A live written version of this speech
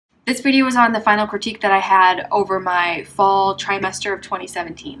This video is on the final critique that I had over my fall trimester of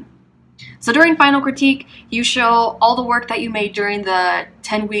 2017. So during final critique, you show all the work that you made during the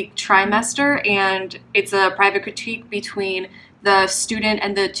 10-week trimester, and it's a private critique between the student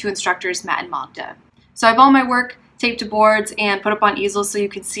and the two instructors, Matt and Magda. So I have all my work taped to boards and put up on easels so you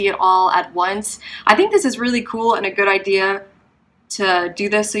can see it all at once. I think this is really cool and a good idea to do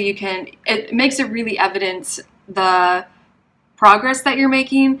this so you can, it makes it really evident the progress that you're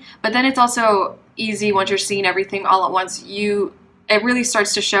making, but then it's also easy once you're seeing everything all at once. It really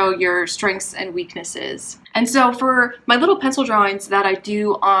starts to show your strengths and weaknesses. And so for my little pencil drawings that I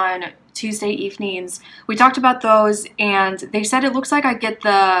do on Tuesday evenings, we talked about those, and they said it looks like I get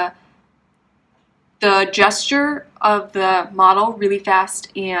the gesture of the model really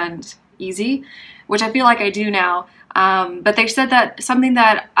fast and easy, which I feel like I do now. But they said that something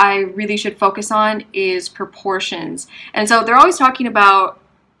that I really should focus on is proportions. And so they're always talking about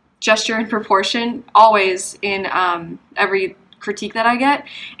gesture and proportion, always in every critique that I get.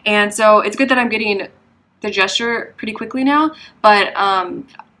 And so it's good that I'm getting the gesture pretty quickly now, but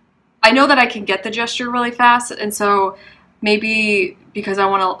I know that I can get the gesture really fast, and so maybe because I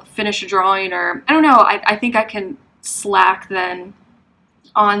want to finish a drawing, or I don't know, I think I can slack then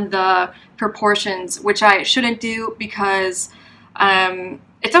on the proportions, which I shouldn't do, because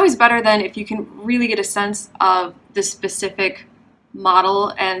it's always better than if you can really get a sense of the specific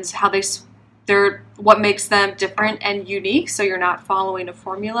model and how they're what makes them different and unique, so you're not following a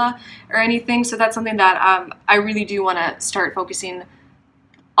formula or anything. So that's something that I really do want to start focusing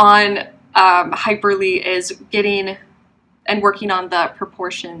on hyperly, is getting and working on the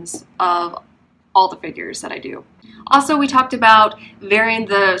proportions of all the figures that I do. Also, we talked about varying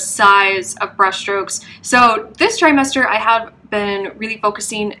the size of brushstrokes. So this trimester I have been really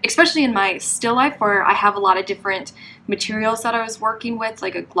focusing, especially in my still life, where I have a lot of different materials that I was working with,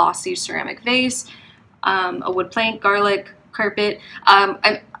 like a glossy ceramic vase, a wood plank, garlic, carpet.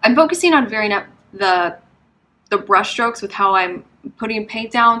 I'm focusing on varying up the brushstrokes with how I'm putting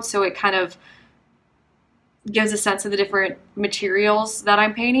paint down, so it kind of gives a sense of the different materials that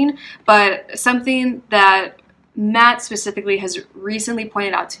I'm painting. But something that Matt specifically has recently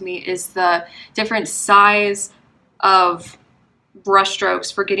pointed out to me is the different size of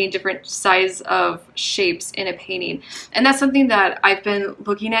brushstrokes for getting different size of shapes in a painting. And that's something that I've been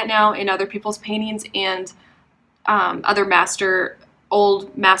looking at now in other people's paintings and other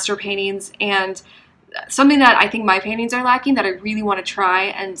old master paintings, and something that I think my paintings are lacking that I really want to try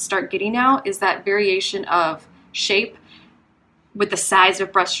and start getting now is that variation of shape with the size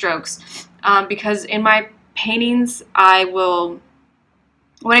of brushstrokes. Because in my paintings,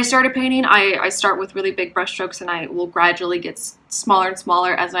 when I started painting, I start with really big brushstrokes, and I will gradually get smaller and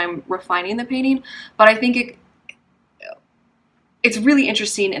smaller as I'm refining the painting. But I think it's really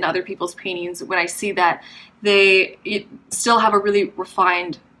interesting in other people's paintings when I see that they still have a really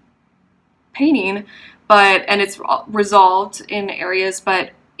refined painting, and it's resolved in areas,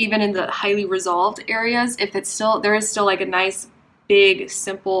 but even in the highly resolved areas, there is still like a nice big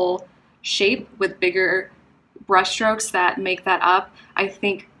simple shape with bigger brushstrokes that make that up. I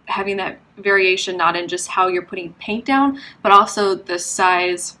think having that variation, not in just how you're putting paint down, but also the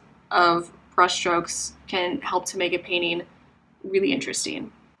size of brushstrokes, can help to make a painting really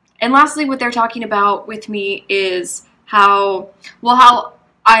interesting. And lastly, what they're talking about with me is how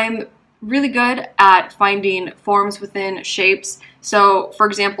I'm really good at finding forms within shapes. So for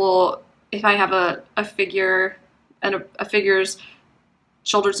example, if I have a figure and a figure's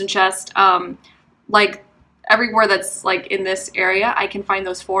shoulders and chest, like everywhere that's like in this area, I can find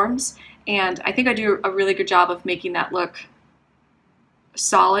those forms, and I think I do a really good job of making that look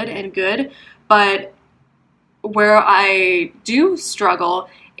solid and good. But where I do struggle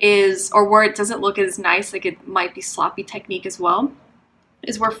or where it doesn't look as nice, like it might be sloppy technique as well,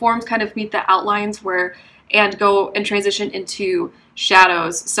 is where forms kind of meet the outlines and go and transition into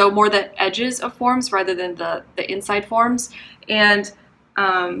shadows. So more the edges of forms rather than the inside forms. And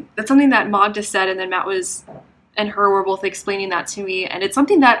that's something that Magda said, and then Matt and her were both explaining that to me. And it's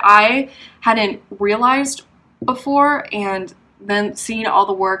something that I hadn't realized before, and then seeing all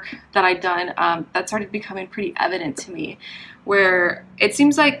the work that I'd done, that started becoming pretty evident to me, where it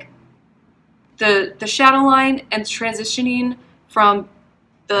seems like the shadow line and transitioning from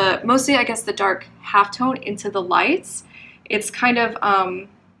mostly I guess the dark halftone into the lights, it's kind of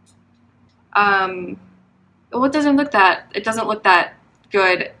it doesn't look that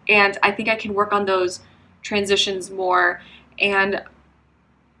good, and I think I can work on those transitions more. And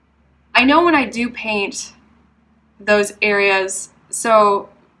I know when I do paint those areas, so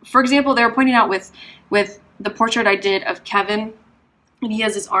for example, they were pointing out with the portrait I did of Kevin and he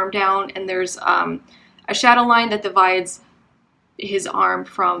has his arm down, and there's a shadow line that divides his arm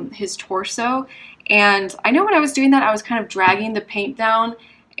from his torso. And I know when I was doing that, I was kind of dragging the paint down,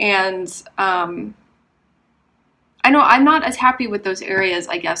 and I know I'm not as happy with those areas,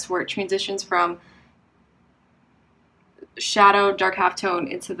 I guess, where it transitions from shadow, dark halftone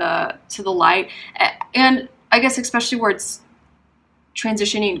into the light. And I guess especially where it's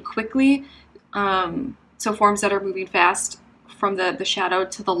transitioning quickly, so forms that are moving fast from the shadow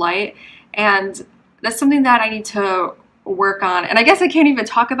to the light. And that's something that I need to work on. And I guess I can't even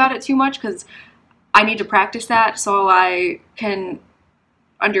talk about it too much because I need to practice that so I can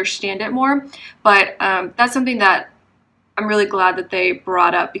understand it more. But that's something that I'm really glad that they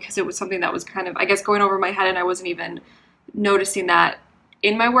brought up, because it was something that was kind of, I guess, going over my head, and I wasn't even noticing that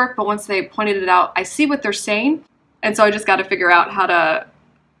in my work. But once they pointed it out, I see what they're saying, and so I just got to figure out how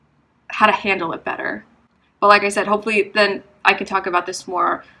to handle it better. But like I said, hopefully then I can talk about this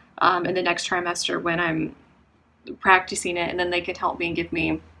more in the next trimester when I'm practicing it, and then they can help me and give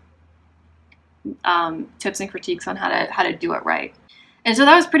me tips and critiques on how to do it right. And so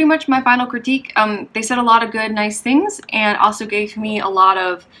that was pretty much my final critique. They said a lot of good, nice things, and also gave me a lot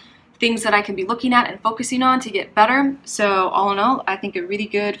of things that I can be looking at and focusing on to get better. So all in all, I think a really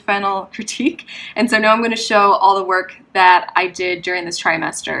good final critique. And so now I'm going to show all the work that I did during this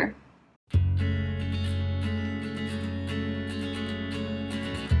trimester.